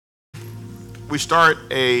we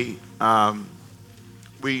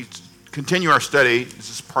we continue our study. This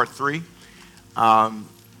is part 3. And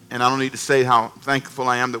I don't need to say how thankful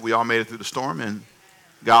I am that we all made it through the storm and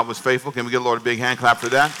God was faithful. Can we give the Lord a big hand clap for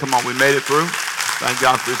that? Come on, we made it through. Thank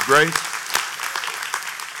God for His grace.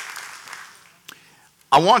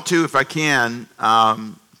 I want to, if I can,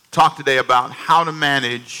 talk today about how to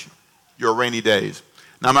manage your rainy days.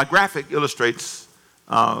 Now, my graphic illustrates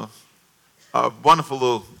a wonderful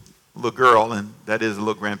little girl, and that is a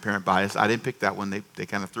little grandparent bias. I didn't pick that one. They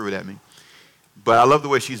kind of threw it at me. But I love the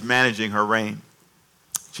way she's managing her rain.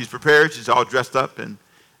 She's prepared. She's all dressed up, and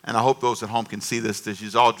I hope those at home can see this, that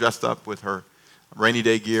she's all dressed up with her rainy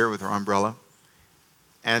day gear, with her umbrella,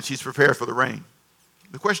 and she's prepared for the rain.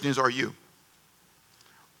 The question is, are you?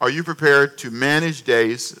 Are you prepared to manage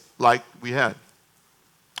days like we had?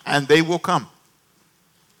 And they will come.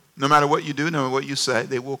 No matter what you do, no matter what you say,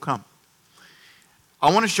 they will come.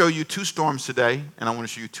 I want to show you 2 storms today, and I want to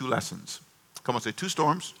show you 2 lessons. Come on, say 2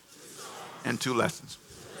 storms and 2 lessons.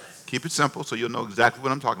 Keep it simple so you'll know exactly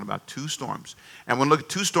what I'm talking about. 2 storms. And we're going to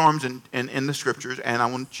look at 2 storms in the scriptures, and I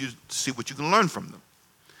want you to see what you can learn from them.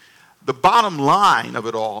 The bottom line of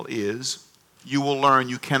it all is you will learn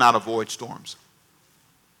you cannot avoid storms.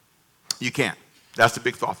 You can't. That's the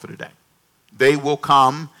big thought for today. They will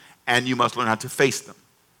come, and you must learn how to face them.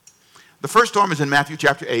 The first storm is in Matthew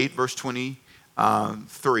chapter 8, verse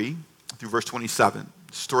 23 through verse 27.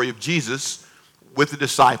 The story of Jesus with the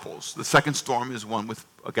disciples. The second storm is one with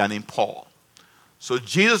a guy named Paul. So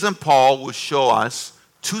Jesus and Paul will show us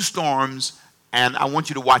 2 storms, and I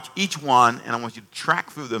want you to watch each one, and I want you to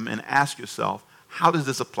track through them and ask yourself, how does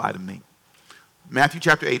this apply to me? Matthew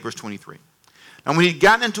chapter 8, verse 23. And when he had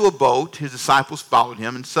gotten into a boat, his disciples followed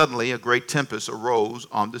him, and suddenly a great tempest arose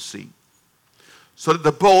on the sea, so that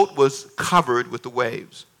the boat was covered with the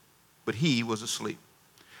waves, but he was asleep.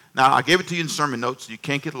 Now, I gave it to you in sermon notes, so you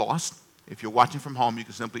can't get lost. If you're watching from home, you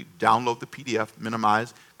can simply download the PDF,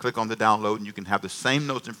 minimize, click on the download, and you can have the same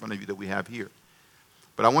notes in front of you that we have here.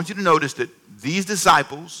 But I want you to notice that these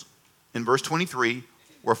disciples, in verse 23,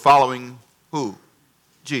 were following who?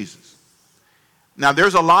 Jesus. Now,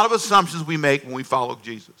 there's a lot of assumptions we make when we follow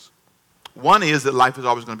Jesus. One is that life is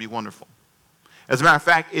always going to be wonderful. As a matter of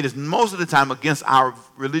fact, it is most of the time against our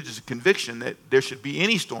religious conviction that there should be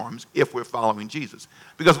any storms if we're following Jesus.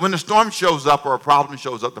 Because when the storm shows up or a problem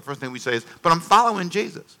shows up, the first thing we say is, but I'm following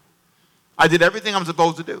Jesus. I did everything I'm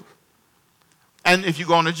supposed to do. And if you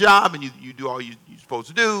go on a job and you do all you're supposed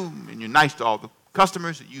to do, and you're nice to all the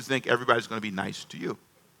customers, you think everybody's going to be nice to you.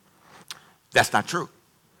 That's not true.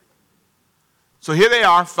 So here they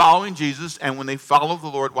are following Jesus, and when they follow the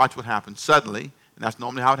Lord, watch what happens. Suddenly, and that's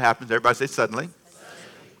normally how it happens, everybody say suddenly,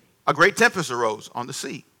 a great tempest arose on the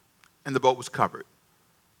sea, and the boat was covered.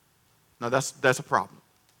 Now that's a problem.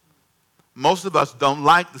 Most of us don't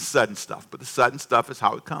like the sudden stuff, but the sudden stuff is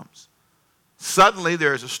how it comes. Suddenly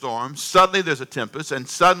there's a storm, suddenly there's a tempest, and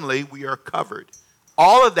suddenly we are covered.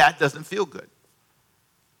 All of that doesn't feel good.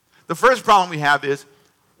 The first problem we have is,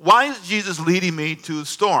 why is Jesus leading me to a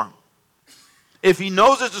storm? If he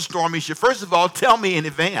knows there's a storm, he should first of all tell me in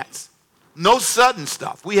advance. No sudden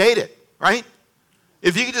stuff. We hate it, right?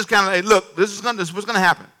 If you could just kind of say, look, this is what's going to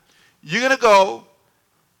happen. You're going to go,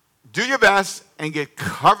 do your best, and get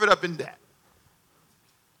covered up in debt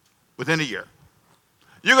within a year.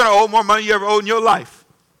 You're going to owe more money you ever owed in your life.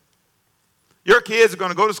 Your kids are going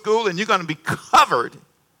to go to school, and you're going to be covered.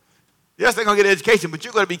 Yes, they're going to get an education, but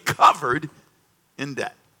you're going to be covered in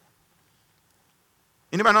debt.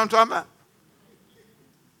 Anybody know what I'm talking about?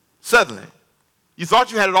 Suddenly. You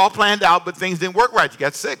thought you had it all planned out, but things didn't work right. You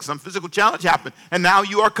got sick. Some physical challenge happened, and now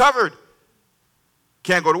you are covered.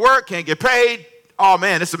 Can't go to work, can't get paid. Oh,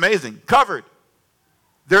 man, it's amazing. Covered.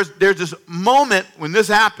 There's this moment when this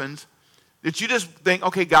happens that you just think,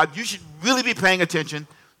 okay, God, you should really be paying attention.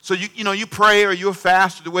 So you pray or you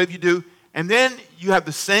fast or the way you do, and then you have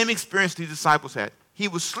the same experience these disciples had. He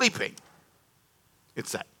was sleeping. It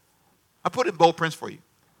said. I put it in bold prints for you.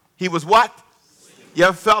 He was what? You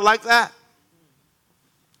ever felt like that?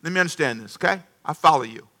 Let me understand this, okay? I follow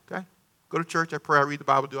you, okay? Go to church, I pray, I read the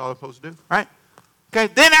Bible, do all I'm supposed to do, right?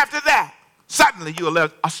 Okay, then after that, suddenly you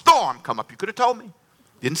let a storm come up. You could have told me.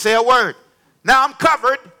 Didn't say a word. Now I'm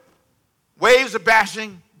covered. Waves are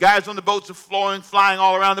bashing. Guys on the boats are flying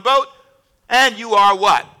all around the boat. And you are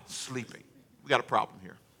what? Sleeping. We got a problem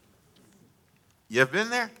here. You ever been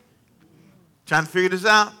there? Trying to figure this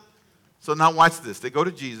out? So now watch this. They go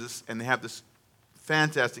to Jesus, and they have this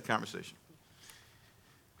fantastic conversation.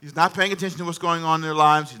 He's not paying attention to what's going on in their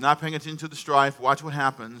lives. He's not paying attention to the strife. Watch what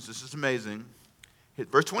happens. This is amazing.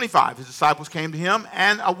 Verse 25, his disciples came to him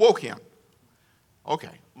and awoke him. Okay,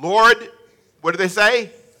 Lord, What do they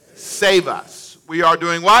say? Save us. We are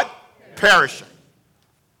doing what? Perishing.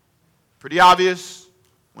 Pretty obvious.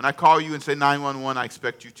 When I call you and say 911, I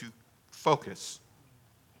expect you to focus.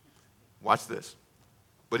 Watch this.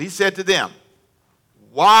 But he said to them,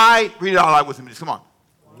 why, read it out loud with me, just come on.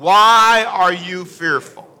 Why are you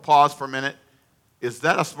fearful? Pause for a minute. Is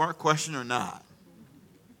that a smart question or not?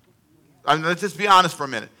 I mean, let's just be honest for a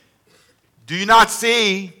minute. Do you not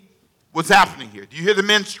see what's happening here? Do you hear the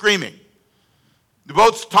men screaming? The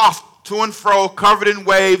boat's tossed to and fro, covered in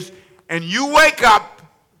waves, and you wake up.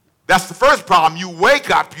 That's the first problem. You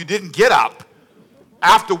wake up. You didn't get up.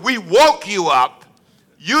 After we woke you up,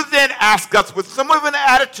 you then ask us with some of an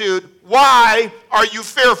attitude, why are you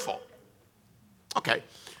fearful? Okay.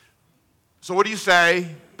 So what do you say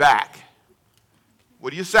back?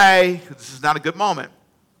 What do you say? 'Cause this is not a good moment.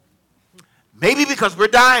 Maybe because we're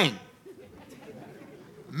dying.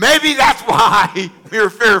 Maybe that's why we're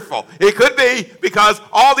fearful. It could be because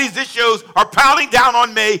all these issues are piling down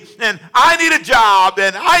on me, and I need a job,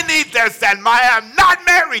 and I need this, and I'm not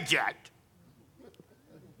married yet.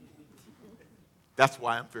 That's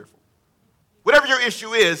why I'm fearful. Whatever your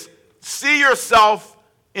issue is, see yourself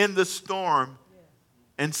in the storm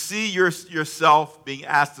and see yourself being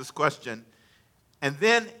asked this question. And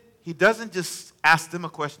then he doesn't just ask them a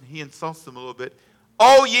question, he insults them a little bit.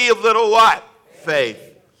 Oh, ye of little what? Faith.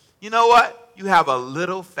 You know what? You have a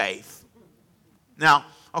little faith. Now,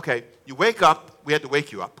 okay, you wake up. We had to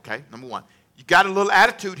wake you up, okay? Number one. You got a little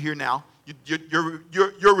attitude here now.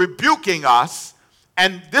 You're rebuking us,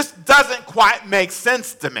 and this doesn't quite make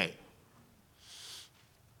sense to me.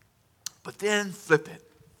 But then flip it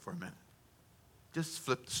for a minute. Just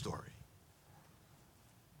flip the story.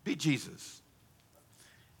 Be Jesus.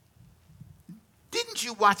 Didn't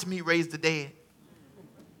you watch me raise the dead?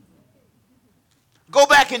 Go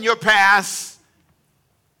back in your past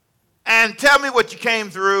and tell me what you came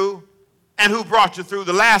through and who brought you through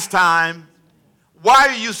the last time. Why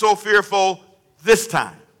are you so fearful this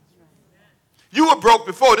time? You were broke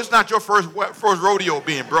before. This is not your first rodeo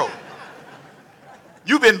being broke.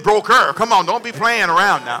 You've been broker. Come on, don't be playing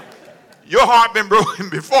around now. Your heart been broken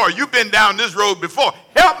before. You've been down this road before.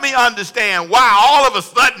 Help me understand why all of a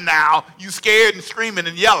sudden now you scared and screaming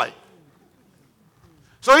and yelling.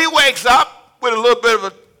 So he wakes up with a little bit of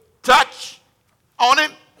a touch on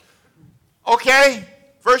him. Okay,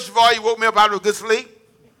 first of all, you woke me up out of a good sleep.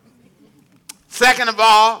 Second of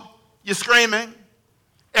all, you're screaming.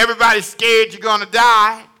 Everybody's scared you're going to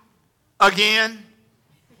die again.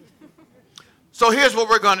 So here's what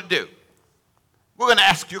we're going to do. We're going to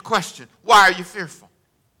ask you a question. Why are you fearful?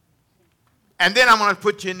 And then I'm going to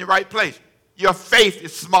put you in the right place. Your faith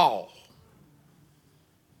is small.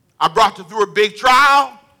 I brought you through a big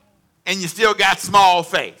trial, and you still got small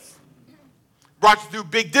faith. Brought you through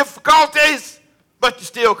big difficulties, but you're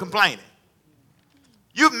still complaining.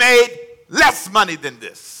 You've made less money than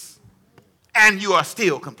this, and you are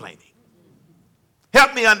still complaining.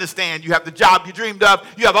 Help me understand. You have the job you dreamed of.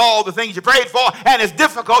 You have all the things you prayed for, and it's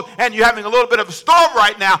difficult, and you're having a little bit of a storm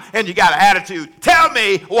right now, and you got an attitude. Tell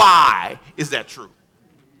me why is that true?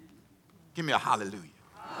 Give me a hallelujah.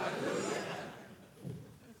 Hallelujah.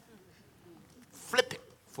 Flip it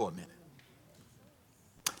for a minute.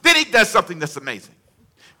 Then he does something that's amazing.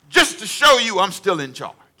 Just to show you I'm still in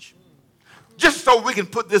charge. Just so we can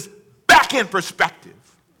put this back in perspective.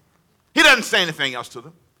 He doesn't say anything else to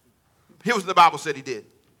them. Here's what the Bible said he did.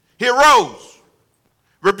 He arose,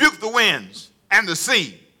 rebuked the winds and the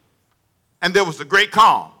sea, and there was a great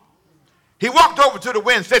calm. He walked over to the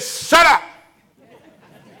wind and said, shut up.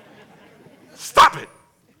 Stop it.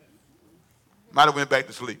 Might have went back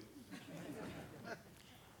to sleep.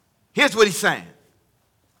 Here's what he's saying.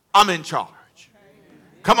 I'm in charge.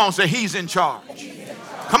 Come on, say he's in charge.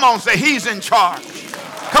 Come on, say he's in charge.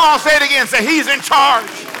 Come on, say it again. Say he's in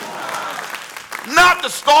charge. Not the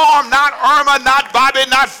storm, not Irma, not Bobby,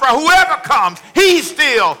 not whoever comes, he's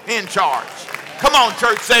still in charge. Come on,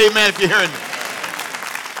 church, say amen if you're hearing me.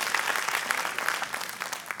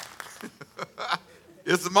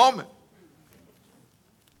 It's a moment.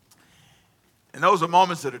 And those are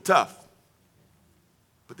moments that are tough,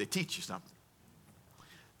 but they teach you something.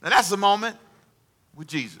 Now that's the moment with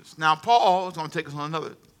Jesus. Now Paul is going to take us on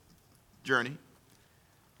another journey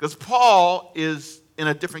because Paul is in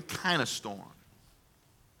a different kind of storm.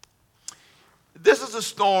 This is a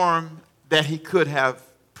storm that he could have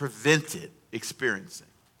prevented experiencing.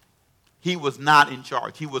 He was not in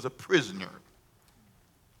charge. He was a prisoner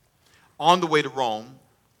on the way to Rome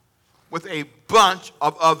with a bunch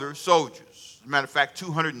of other soldiers. As a matter of fact,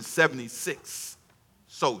 276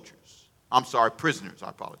 prisoners, I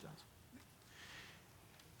apologize.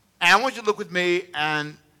 And I want you to look with me,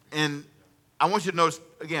 and I want you to notice,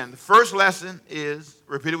 again, the first lesson is,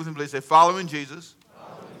 repeat it with me, please, say, following Jesus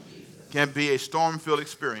can be a storm-filled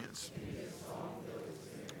experience.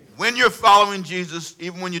 When you're following Jesus,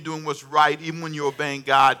 even when you're doing what's right, even when you're obeying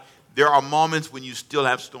God, there are moments when you still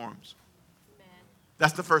have storms.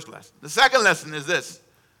 That's the first lesson. The second lesson is this.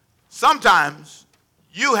 Sometimes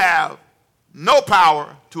you have no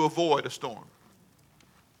power to avoid a storm.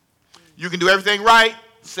 You can do everything right,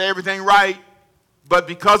 say everything right, but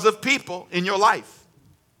because of people in your life,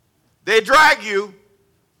 they drag you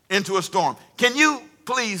into a storm. Can you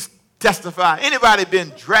please testify? Anybody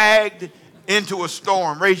been dragged into a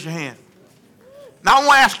storm? Raise your hand. Now I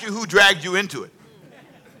won't ask you who dragged you into it.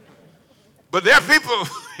 But there are people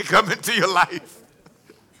who come into your life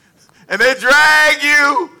and they drag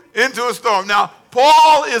you into a storm. Now,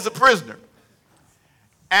 Paul is a prisoner.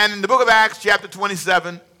 And in the book of Acts, chapter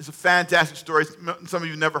 27, it's a fantastic story. Some of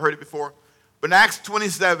you never heard it before. But in Acts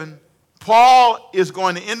 27, Paul is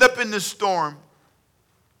going to end up in this storm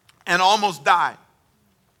and almost die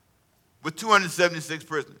with 276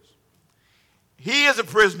 prisoners. He is a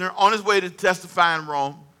prisoner on his way to testify in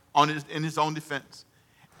Rome in his own defense.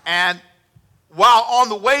 And while on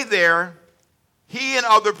the way there, he and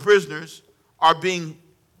other prisoners are being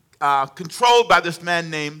controlled by this man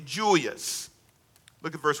named Julius.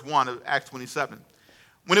 Look at verse 1 of Acts 27.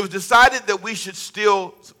 When it was decided that we should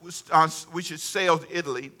sail to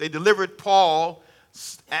Italy, they delivered Paul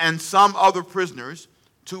and some other prisoners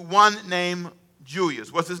to one named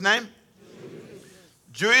Julius. What's his name?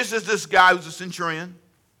 Julius is this guy who's a centurion.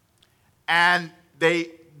 And they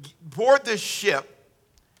board this ship.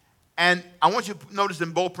 And I want you to notice in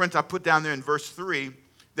bold print I put down there in verse 3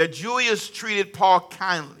 that Julius treated Paul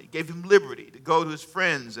kindly, gave him liberty to go to his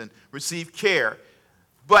friends and receive care.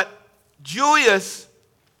 But Julius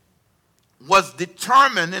was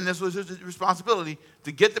determined, and this was his responsibility,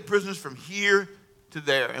 to get the prisoners from here to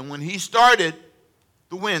there. And when he started,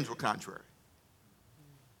 the winds were contrary.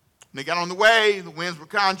 When they got on the way, the winds were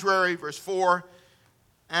contrary, verse 4.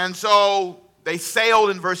 And so they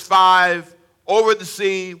sailed in verse 5 over the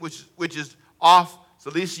sea, which is off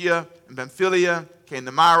Cilicia and Pamphylia, came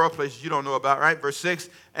to Myra, places you don't know about, right? Verse 6.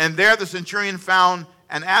 And there the centurion found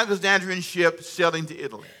an Alexandrian ship sailing to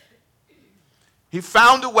Italy. He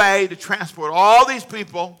found a way to transport all these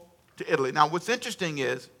people to Italy. Now, what's interesting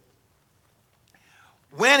is,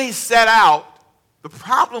 when he set out, the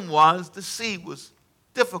problem was the sea was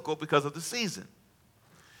difficult because of the season.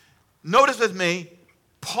 Notice with me,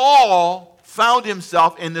 Paul found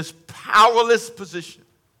himself in this powerless position.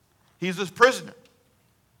 He's this prisoner.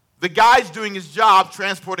 The guy's doing his job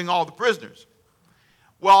transporting all the prisoners.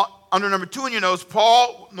 Well, under number 2 in your notes,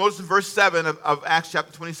 Paul, notice in verse 7 of Acts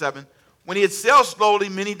chapter 27, when he had sailed slowly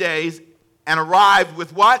many days and arrived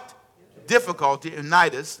with what? Difficulty in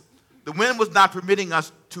Cnidus, the wind was not permitting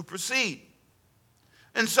us to proceed.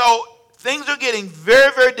 And so things are getting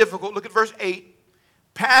very, very difficult. Look at verse 8.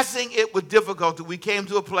 Passing it with difficulty, we came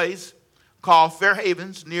to a place called Fair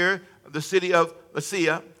Havens near the city of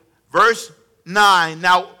Lasea. Verse 9.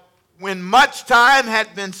 Now, when much time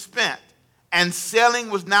had been spent and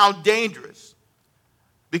sailing was now dangerous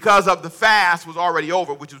because of the fast was already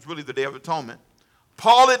over, which was really the Day of Atonement,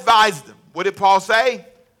 Paul advised them. What did Paul say?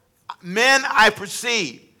 Men, I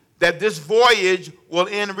perceive that this voyage will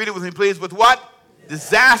end, read it with me please, with what?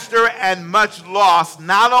 Disaster and much loss,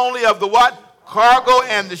 not only of the what? Cargo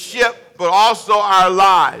and the ship, but also our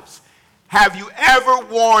lives. Have you ever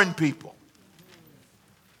warned people?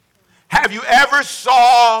 Have you ever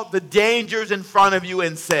saw the dangers in front of you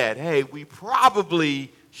and said, hey, we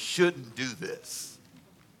probably shouldn't do this?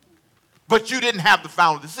 But you didn't have the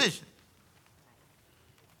final decision.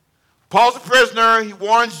 Paul's a prisoner. He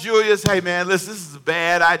warns Julius, hey, man, listen, this is a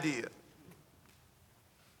bad idea.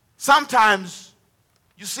 Sometimes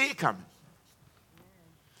you see it coming.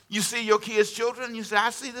 You see your kids' children, and you say,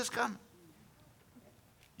 I see this coming.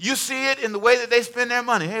 You see it in the way that they spend their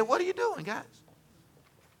money. Hey, what are you doing, guys?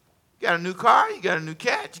 You got a new car, you got a new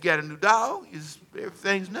cat, you got a new dog,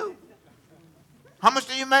 everything's new. How much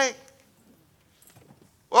do you make?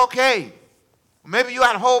 Okay, maybe you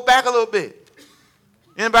ought to hold back a little bit.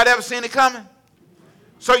 Anybody ever seen it coming?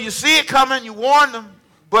 So you see it coming, you warn them,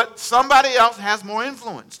 but somebody else has more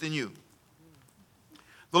influence than you.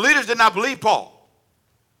 The leaders did not believe Paul.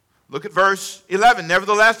 Look at verse 11.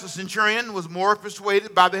 Nevertheless, the centurion was more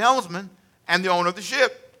persuaded by the helmsman and the owner of the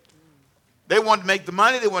ship. They wanted to make the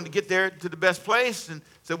money. They wanted to get there to the best place. And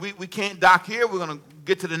said, we can't dock here. We're going to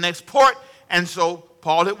get to the next port. And so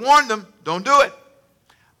Paul had warned them, don't do it.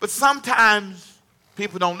 But sometimes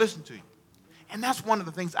people don't listen to you. And that's one of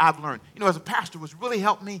the things I've learned. You know, as a pastor, what's really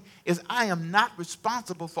helped me is I am not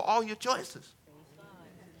responsible for all your choices.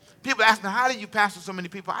 People ask me, how do you pastor so many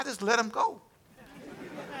people? I just let them go.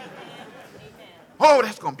 Oh,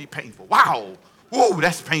 that's going to be painful. Wow. Whoa,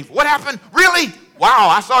 that's painful. What happened? Really? Wow,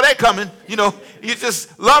 I saw that coming. You know, you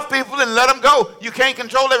just love people and let them go. You can't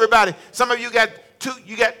control everybody. Some of you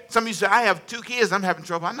some of you say, I have 2 kids. I'm having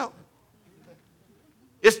trouble. I know.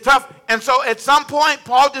 It's tough. And so at some point,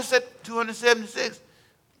 Paul just said, 276,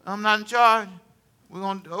 I'm not in charge. We're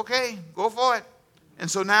going to, okay, go for it.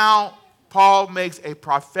 And so now Paul makes a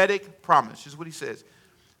prophetic promise. Here's what he says.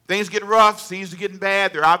 Things get rough, seas are getting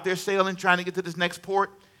bad. They're out there sailing, trying to get to this next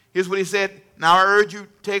port. Here's what he said. Now I urge you,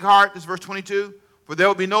 take heart. This is verse 22. For there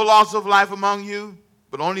will be no loss of life among you,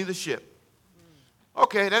 but only the ship.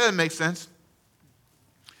 Okay, that doesn't make sense.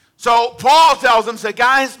 So Paul tells them, say,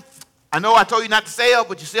 guys, I know I told you not to sail,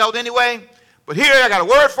 but you sailed anyway. But here, I got a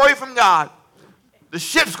word for you from God. The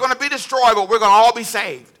ship's going to be destroyed, but we're going to all be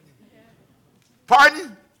saved.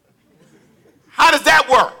 Pardon? How does that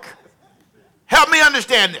work? Help me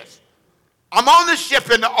understand this. I'm on the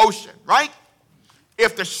ship in the ocean, right?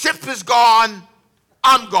 If the ship is gone,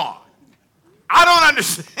 I'm gone. I don't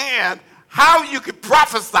understand how you could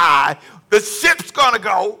prophesy the ship's going to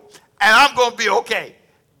go and I'm going to be okay.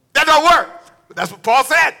 That don't work. But that's what Paul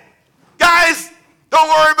said. Guys, don't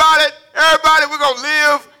worry about it. Everybody, we're going to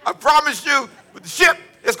live. I promise you. But the ship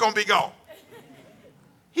is going to be gone.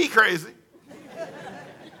 He crazy.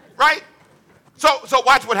 Right? So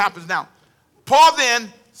watch what happens now. Paul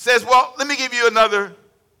then says, well, let me give you another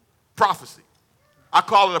prophecy. I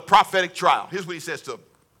call it a prophetic trial. Here's what he says to them.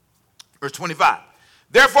 Verse 25.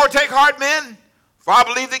 Therefore take heart, men, for I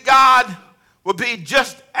believe that God will be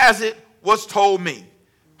just as it was told me.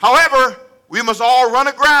 However, we must all run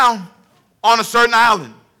aground on a certain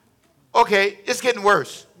island. Okay, it's getting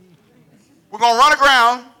worse. We're going to run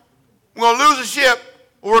aground, we're going to lose a ship,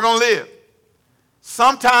 or we're going to live.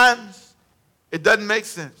 Sometimes it doesn't make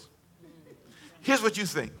sense. Here's what you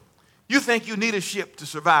think. You think you need a ship to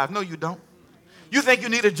survive. No, you don't. You think you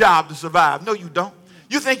need a job to survive. No, you don't.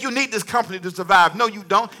 You think you need this company to survive. No, you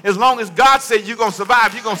don't. As long as God said you're going to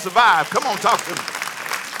survive, you're going to survive. Come on, talk to me.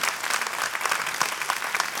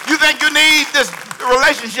 You think you need this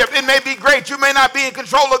relationship. It may be great. You may not be in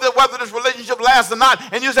control of whether this relationship lasts or not.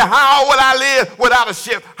 And you say, how would I live without a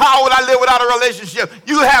ship? How would I live without a relationship?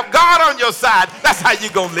 You have God on your side. That's how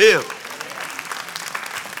you're going to live.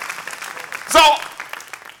 So,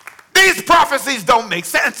 these prophecies don't make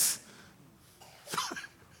sense.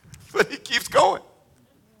 But he keeps going.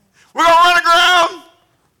 We're going to run aground,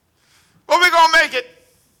 but we're going to make it.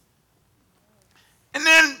 And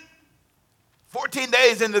then 14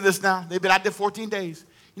 days into this now, they've been out there 14 days.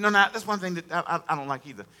 You know, now, that's one thing that I don't like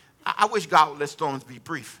either. I wish God would let storms be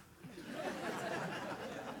brief.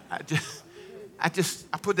 I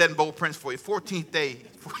put that in bold prints for you. 14th day,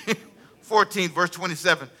 14th, verse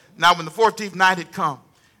 27. Now, when the 14th night had come,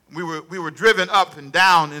 we were driven up and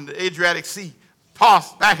down in the Adriatic Sea,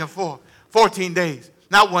 tossed back and forth, 14 days.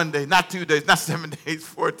 Not 1 day, not 2 days, not 7 days,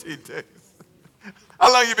 14 days.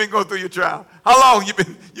 How long you been going through your trial? How long you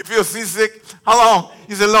feel seasick? How long?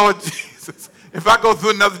 You said, Lord Jesus, if I go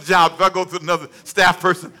through another job, if I go through another staff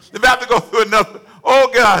person, if I have to go through another,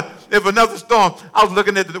 oh God, if another storm, I was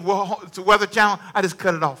looking at the Weather Channel, I just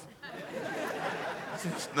cut it off.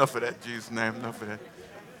 Enough of that, Jesus' name, enough of that.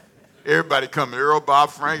 Everybody coming, Earl, Bob,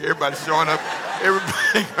 Frank, everybody showing up,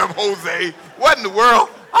 everybody come, Jose. What in the world?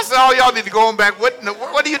 I said, oh, y'all need to go on back. What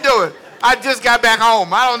are you doing? I just got back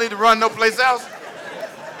home. I don't need to run no place else.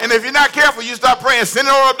 And if you're not careful, you start praying, send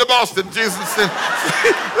it over up to Boston, Jesus. And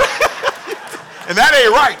that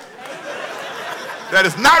ain't right. That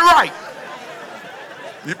is not right.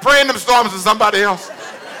 You're praying them storms to somebody else.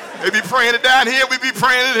 They be praying it down here, we be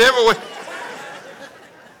praying it everywhere.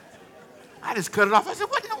 I just cut it off. I said,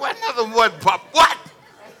 what another one, Pop? What?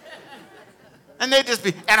 And they just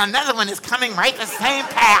be, and another one is coming right the same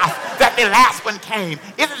path that the last one came.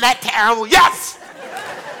 Isn't that terrible? Yes!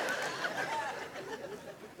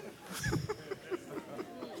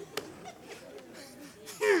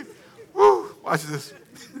 Woo, watch this.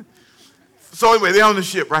 So anyway, they're on the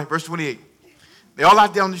ship, right? Verse 28. They're all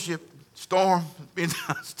out there on the ship. Storm, being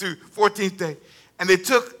down to 14th day. And they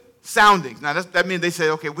took soundings. Now that means they say,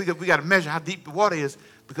 okay, we got to measure how deep the water is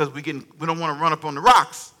because we don't want to run up on the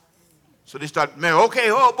rocks. So they started measuring, okay,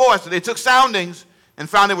 oh boy. So they took soundings and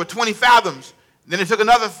found they were 20 fathoms. Then they took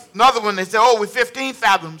another one. They said, oh, we're 15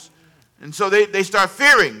 fathoms. And so they start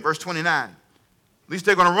fearing, verse 29. At least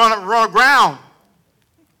they're going to run aground.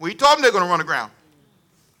 Well, he told them they're going to run aground.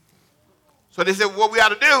 So they said, what we ought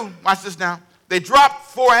to do, watch this now. They dropped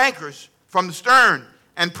 4 anchors from the stern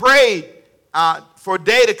and prayed for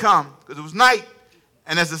day to come, because it was night.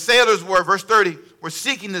 And as the sailors were, verse 30, were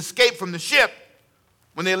seeking to escape from the ship,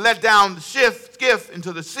 when they let down the skiff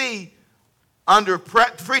into the sea under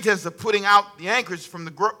pretense of putting out the anchors from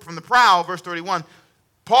the prow, verse 31,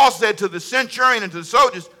 Paul said to the centurion and to the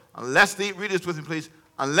soldiers, read this with me, please.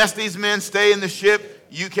 Unless these men stay in the ship,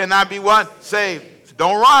 you cannot be what? Saved. So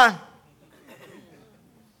don't run.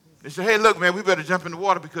 They said, hey, look, man, we better jump in the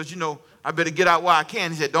water because, I better get out while I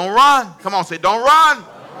can. He said, don't run. Come on, say, don't run.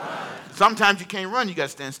 Don't run. Sometimes you can't run. You got to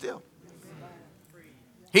stand still.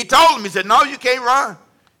 He told him, he said, no, you can't run.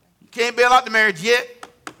 You can't bail out the marriage yet.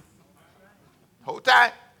 Hold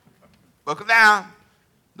tight. Buckle down.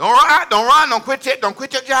 Don't run. Don't run. Don't quit it. Don't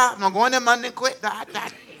quit your job. Don't go in there Monday and quit. I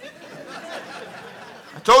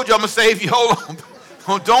told you I'm going to save you. Hold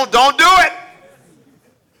on. Don't do it.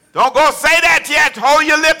 Don't go say that yet. Hold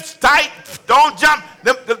your lips tight. Don't jump.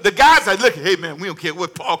 The guys are looking, hey, man, we don't care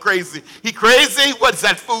what Paul crazy. He crazy? What does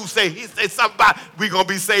that fool say? He said something about we're going to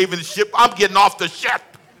be saving the ship. I'm getting off the ship.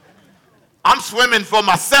 I'm swimming for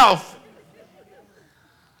myself.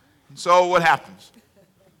 So what happens?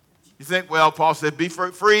 You think, well, Paul said,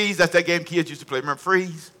 freeze. That's that game kids used to play. Remember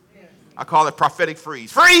freeze? I call it prophetic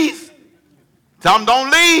freeze. Freeze. Tell them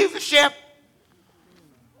don't leave the ship.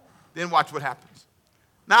 Then watch what happens.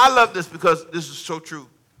 Now, I love this because this is so true.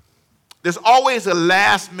 There's always a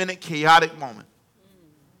last-minute chaotic moment.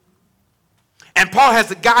 And Paul has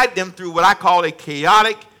to guide them through what I call a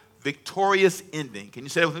chaotic, victorious ending. Can you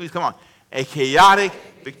say that with me? Come on. A chaotic,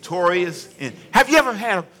 victorious ending. Have you ever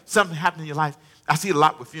had something happen in your life? I see it a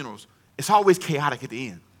lot with funerals. It's always chaotic at the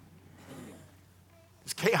end.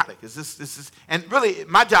 It's chaotic. And really,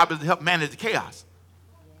 my job is to help manage the chaos.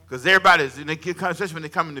 Because everybody is, especially when they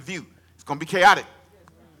come into view, it's going to be chaotic.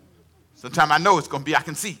 Sometimes I know it's going to be, I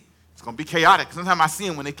can see. It's going to be chaotic. Sometimes I see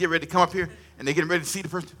them when they get ready to come up here and they get ready to see the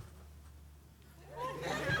person.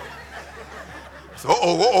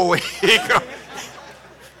 So, here it comes.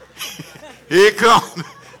 Here it comes.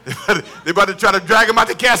 They about to try to drag him out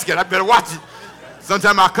the casket. I better watch it.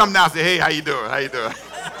 Sometimes I'll come down and say, hey, how you doing? How you doing?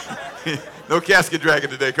 No casket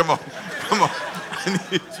dragging today. Come on. Come on. I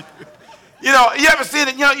need you. You ever seen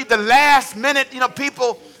it? The last minute,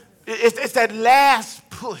 people, it's that last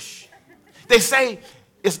push. They say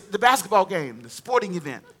it's the basketball game, the sporting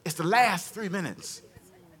event. It's the last 3 minutes.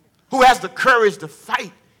 Who has the courage to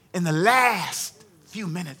fight in the last few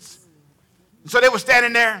minutes? And so they were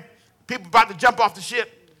standing there, people about to jump off the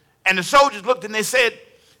ship, and the soldiers looked and they said,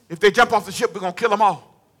 if they jump off the ship, we're going to kill them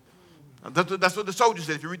all. That's what the soldiers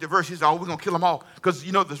said. If you read the verse, he said, we're going to kill them all. Because,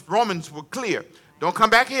 the Romans were clear. Don't come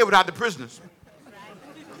back here without the prisoners.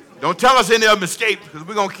 Don't tell us any of them escaped because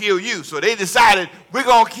we're going to kill you. So they decided we're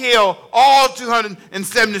going to kill all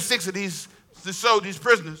 276 of these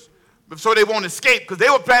prisoners so they won't escape, because they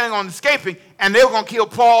were planning on escaping and they were going to kill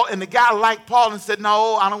Paul. And the guy liked Paul and said,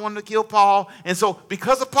 no, I don't want to kill Paul. And so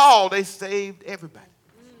because of Paul, they saved everybody.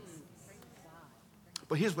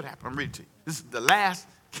 But here's what happened. I'm reading to you. This is the last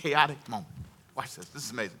chaotic moment. Watch this. This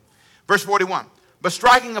is amazing. Verse 41. But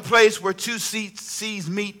striking a place where two seas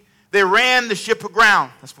meet, they ran the ship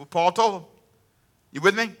aground. That's what Paul told them. You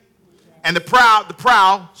with me? And the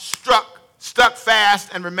prow stuck fast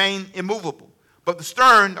and remained immovable. But the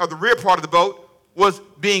stern, or the rear part of the boat, was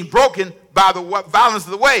being broken by the violence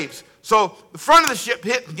of the waves. So the front of the ship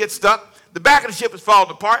hit and gets stuck. The back of the ship is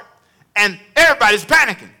falling apart. And everybody's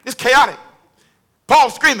panicking. It's chaotic.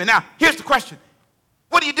 Paul's screaming. Now, here's the question.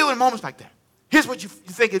 What do you do in moments like that? Here's what you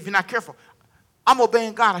think if you're not careful. I'm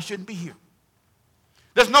obeying God. I shouldn't be here.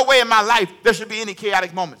 There's no way in my life there should be any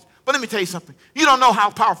chaotic moments. But let me tell you something. You don't know how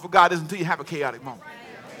powerful God is until you have a chaotic moment.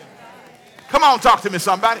 Come on, talk to me,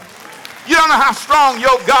 somebody. You don't know how strong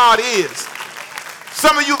your God is.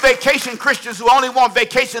 Some of you vacation Christians who only want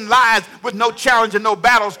vacation lives with no challenge and no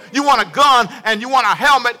battles. You want a gun and you want a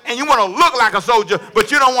helmet and you want to look like a soldier, but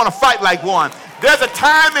you don't want to fight like one. There's a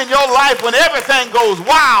time in your life when everything goes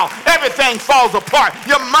wow, everything falls apart.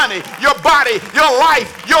 Your money, your body, your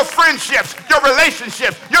life, your friendships, your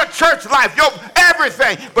relationships, your church life, your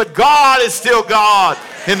everything. But God is still God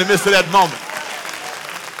in the midst of that moment.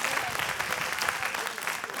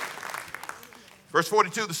 Verse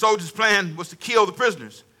 42, the soldiers' plan was to kill the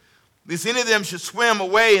prisoners, lest any of them should swim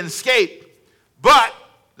away and escape. But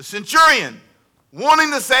the centurion,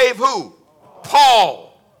 wanting to save who?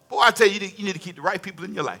 Paul. Boy, I tell you, you need to keep the right people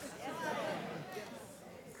in your life.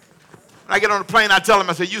 When I get on the plane, I tell them,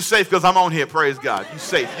 I say, you safe because I'm on here, praise God. You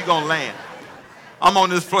safe, you're going to land. I'm on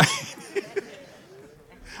this plane.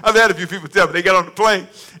 I've had a few people tell me, they get on the plane,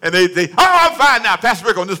 and I'm fine now. Pastor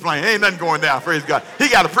Rick on this plane, ain't nothing going down, praise God. He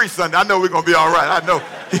got to preach Sunday. I know we're going to be all right. I know.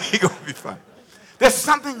 You're going to be fine. There's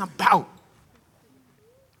something about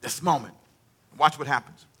this moment. Watch what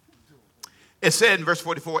happens. It said in verse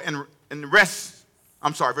 44, and the rest,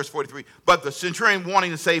 verse 43, but the centurion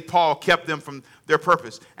wanting to save Paul kept them from their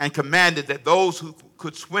purpose and commanded that those who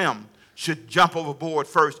could swim should jump overboard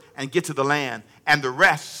first and get to the land, and the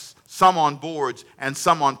rest, some on boards and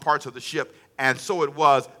some on parts of the ship. And so it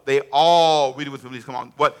was, they all, read it with me, please, come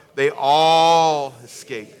on, what? They all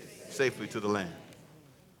escaped safely to the land.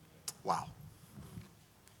 Wow.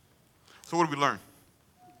 So what did we learn?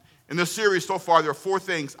 In this series so far, there are 4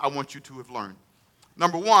 things I want you to have learned.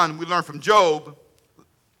 Number 1, we learned from Job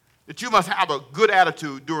that you must have a good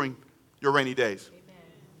attitude during your rainy days. Amen.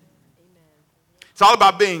 Amen. It's all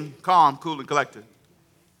about being calm, cool, and collected.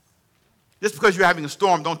 Just because you're having a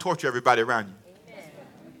storm, don't torture everybody around you. Amen.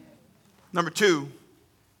 Number 2,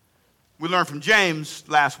 we learned from James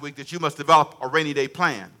last week that you must develop a rainy day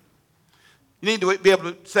plan. You need to be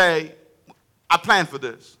able to say, I planned for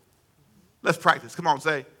this. Let's practice. Come on,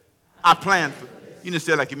 say, I planned for this. You just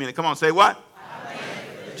say it like you mean it. Come on, say what?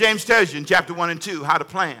 James tells you in chapter 1 and 2 how to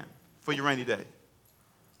plan for your rainy day.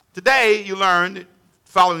 Today, you learned that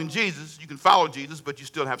following Jesus, you can follow Jesus, but you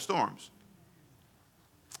still have storms.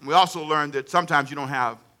 We also learned that sometimes you don't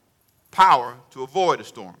have power to avoid a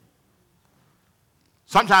storm.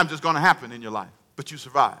 Sometimes it's going to happen in your life, but you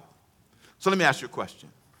survive. So let me ask you a question.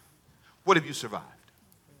 What have you survived?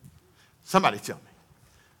 Somebody tell me.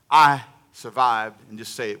 I survived, and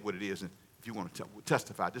just say it what it is. And if you want to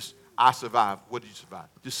testify, just, I survived. What did you survive?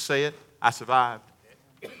 Just say it. I survived.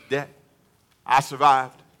 Death. I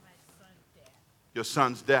survived. Your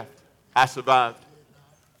son's death. I survived.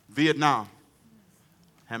 Vietnam.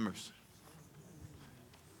 Have mercy.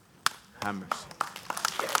 Have mercy.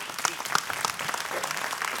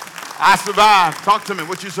 I survived. Talk to me.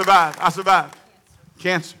 What you survived? I survived.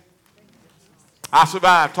 Cancer. I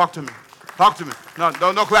survived. Talk to me. Talk to me. No,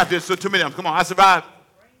 don't clap this. So too many of them. Come on. I survived.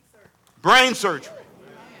 Brain surgery.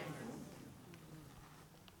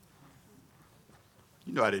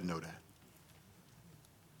 You know I didn't know that.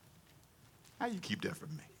 How you keep that from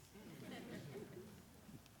me?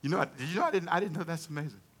 Did you know I didn't know that's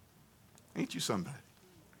amazing. Ain't you somebody?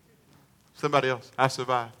 Somebody else. I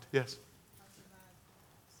survived. Yes.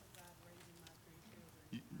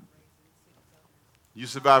 You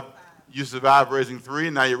survived raising 3,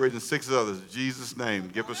 and now you're raising 6 others. In Jesus' name,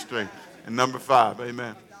 give us strength. And number 5,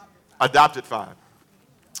 amen. Adopted 5.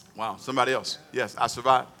 Wow, somebody else. Yes, I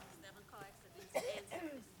survived.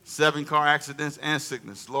 7 car accidents and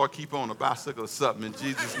sickness. Lord, keep on a bicycle or something in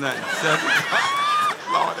Jesus' name. 7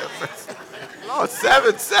 Lord have mercy. Lord,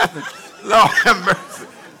 7. Lord have mercy.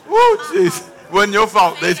 Woo, Jesus. Wasn't your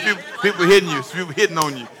fault. There's people hitting you. People hitting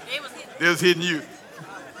on you. They was hitting you.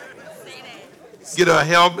 Get a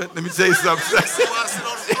helmet. Let me tell you something.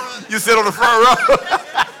 You sit on the front row.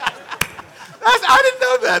 I didn't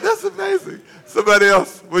know that. That's amazing. Somebody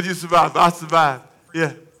else. What did you survive? I survived.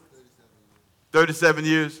 Yeah. 37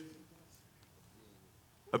 years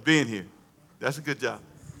of being here. That's a good job.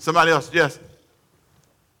 Somebody else. Yes.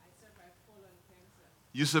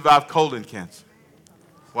 You survived colon cancer.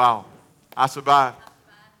 Wow. I survived.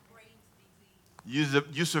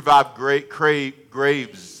 You survived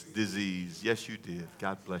Graves' disease. Yes, you did.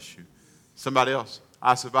 God bless you. Somebody else.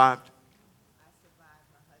 I survived.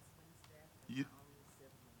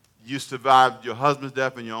 You survived your husband's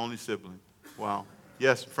death and your only sibling. Wow.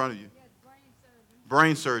 Yes, in front of you.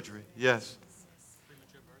 Brain surgery. Yes.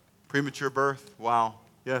 Premature birth. Wow.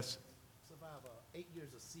 Yes. Survive 8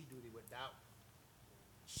 years of sea duty without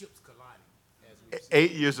ships colliding.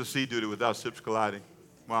 8 years of sea duty without ships colliding.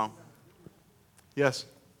 Wow. Yes.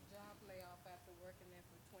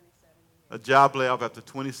 A job layoff after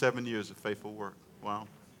 27 years of faithful work. Wow.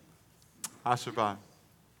 I survived.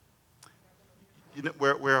 You know,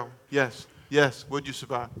 where? Yes. Where'd you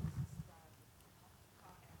survive?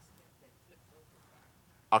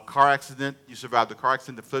 A car accident. You survived a car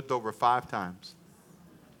accident that flipped over 5 times.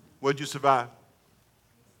 Where'd you survive?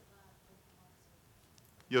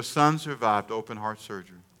 Your son survived open heart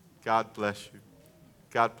surgery. God bless you.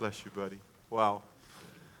 God bless you, buddy. Wow.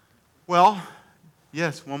 Well,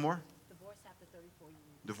 yes, one more.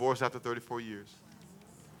 Divorce after 34 years.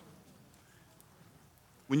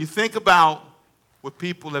 When you think about what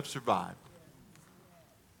people have survived,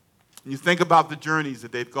 and you think about the journeys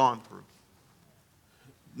that they've gone through,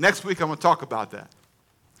 next week I'm going to talk about that.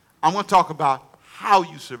 I'm going to talk about how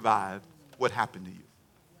you survived what happened to you.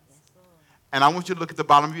 And I want you to look at the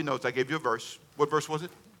bottom of your notes. I gave you a verse. What verse was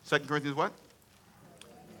it? 2 Corinthians what?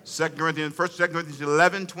 2 Corinthians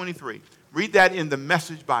 11:23. Read that in the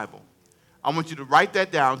Message Bible. I want you to write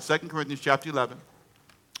that down, 2 Corinthians chapter 11.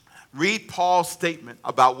 Read Paul's statement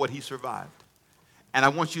about what he survived. And I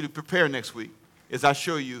want you to prepare next week as I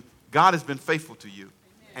show you God has been faithful to you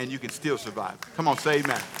and you can still survive. Come on, say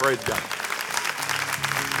amen. Praise God.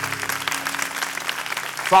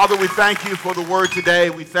 Father, we thank you for the word today.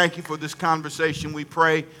 We thank you for this conversation. We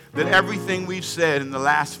pray that everything we've said in the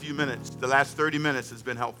last few minutes, the last 30 minutes, has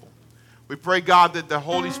been helpful. We pray, God, that the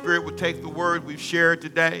Holy Spirit would take the word we've shared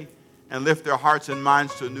today and lift their hearts and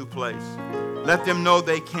minds to a new place. Let them know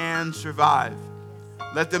they can survive.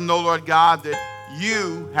 Let them know, Lord God, that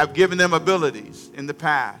you have given them abilities in the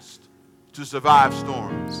past to survive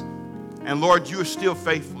storms. And Lord, you are still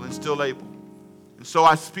faithful and still able. And so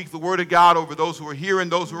I speak the word of God over those who are here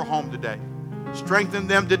and those who are home today. Strengthen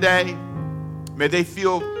them today. May they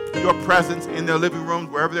feel your presence in their living rooms,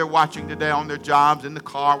 wherever they're watching today, on their jobs, in the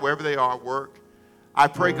car, wherever they are at work. I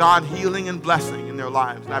pray, God, healing and blessing in their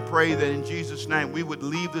lives. And I pray that in Jesus' name we would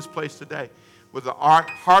leave this place today with our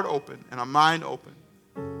heart open and our mind open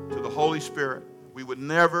to the Holy Spirit. We would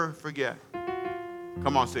never forget.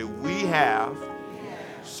 Come on, say, we have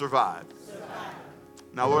survived.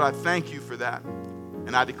 Now, Lord, I thank you for that.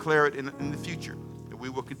 And I declare it in the future that we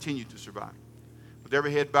will continue to survive. With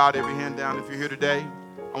every head bowed, every hand down, if you're here today,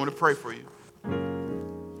 I want to pray for you.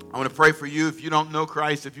 I want to pray for you if you don't know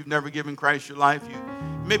Christ, if you've never given Christ your life. You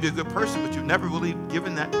may be a good person, but you've never really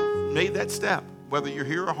made that step. Whether you're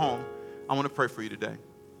here or home, I want to pray for you today.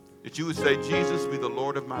 That you would say, Jesus, be the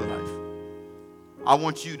Lord of my life. I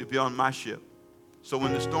want you to be on my ship. So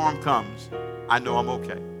when the storm comes, I know I'm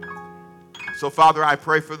okay. So, Father, I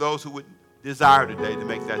pray for those who would desire today to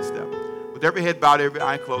make that step. With every head bowed, every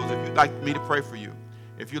eye closed, if you'd like me to pray for you,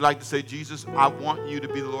 if you'd like to say, Jesus, I want you to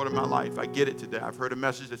be the Lord of my life. I get it today. I've heard a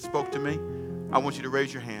message that spoke to me. I want you to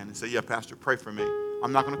raise your hand and say, yeah, Pastor, pray for me.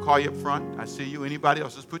 I'm not going to call you up front. I see you. Anybody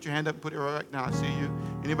else? Just put your hand up and put it right now. I see you.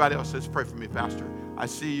 Anybody else says, pray for me, Pastor. I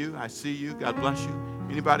see you. I see you. God bless you.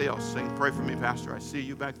 Anybody else saying, pray for me, Pastor. I see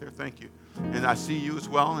you back there. Thank you. And I see you as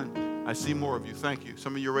well, and I see more of you. Thank you.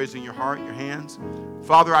 Some of you are raising your heart, your hands.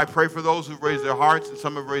 Father, I pray for those who've raised their hearts and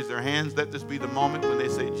some have raised their hands. Let this be the moment when they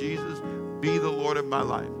say, Jesus, be the Lord of my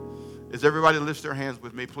life. As everybody lifts their hands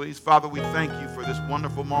with me, please. Father, we thank you for this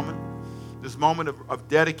wonderful moment, this moment of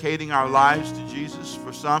dedicating our lives to Jesus.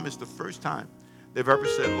 For some, it's the first time they've ever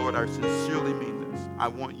said, Lord, I sincerely mean this. I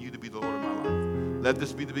want you to be the Lord of my life. Let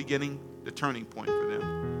this be the beginning, the turning point for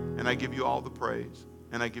them. And I give you all the praise,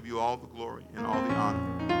 and I give you all the glory and all the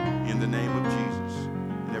honor in the name of Jesus.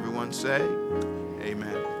 And everyone say,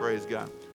 amen. Praise God.